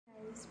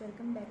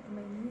welcome back to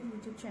my new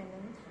YouTube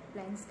channel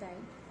Plants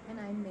Guide, and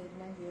I'm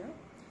Meghna here.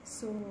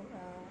 So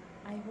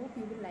I hope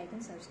you will like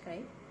and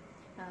subscribe.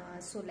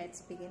 So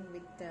let's begin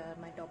with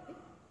my topic.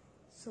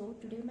 So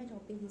today my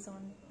topic is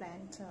on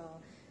plant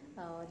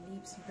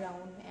leaves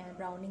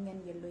browning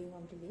and yellowing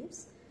of the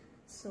leaves.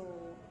 So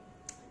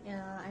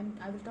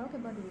I will talk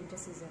about the winter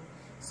season.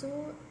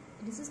 So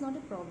this is not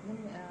a problem.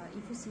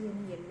 If you see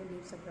any yellow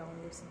leaves or brown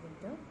leaves in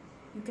winter,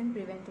 you can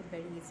prevent it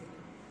very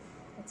easily.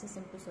 It's a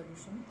simple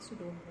solution, so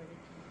don't worry.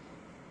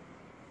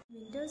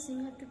 Winters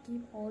you have to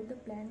keep all the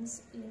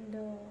plants in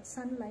the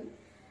sunlight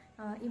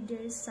if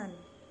there is sun.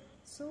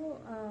 So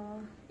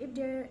if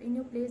there in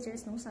your place there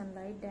is no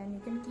sunlight, then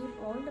you can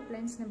keep all the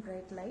plants in a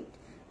bright light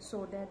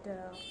so that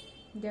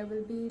there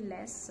will be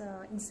less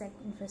insect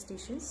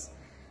infestations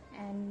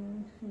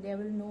and there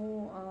will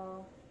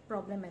no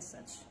problem as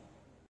such.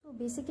 So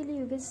basically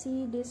you can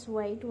see these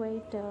white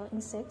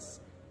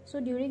insects. So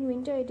during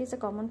winter it is a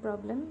common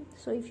problem.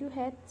 So if you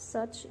had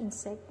such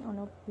insect on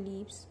your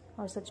leaves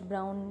or such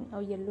brown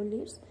or yellow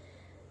leaves,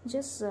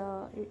 just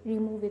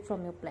remove it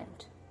from your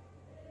plant.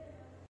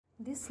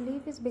 This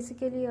leaf is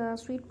basically a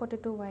sweet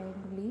potato vine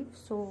leaf.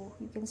 So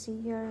you can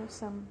see here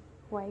some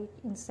white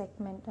insect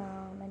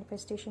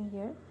manifestation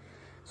here.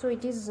 So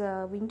it is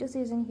winter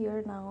season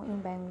here now in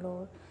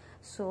Bangalore.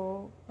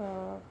 So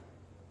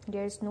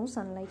there is no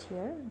sunlight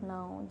here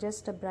now,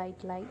 just a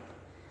bright light.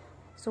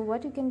 So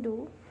what you can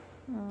do,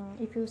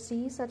 if you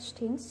see such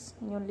things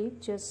in your leaf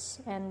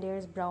and there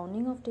is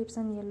browning of tips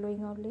and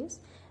yellowing of leaves,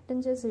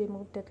 then just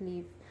remove that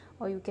leaf,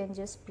 or you can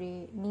just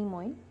spray neem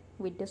oil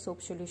with the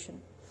soap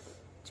solution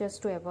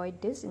just to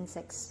avoid these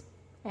insects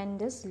and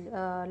just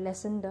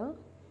lessen the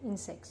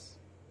insects.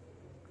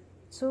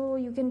 So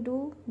you can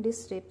do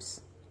these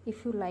tips.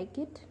 If you like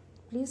it,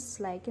 please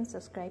like and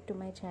subscribe to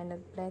my channel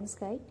Plants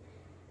Guide.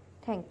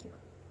 Thank you.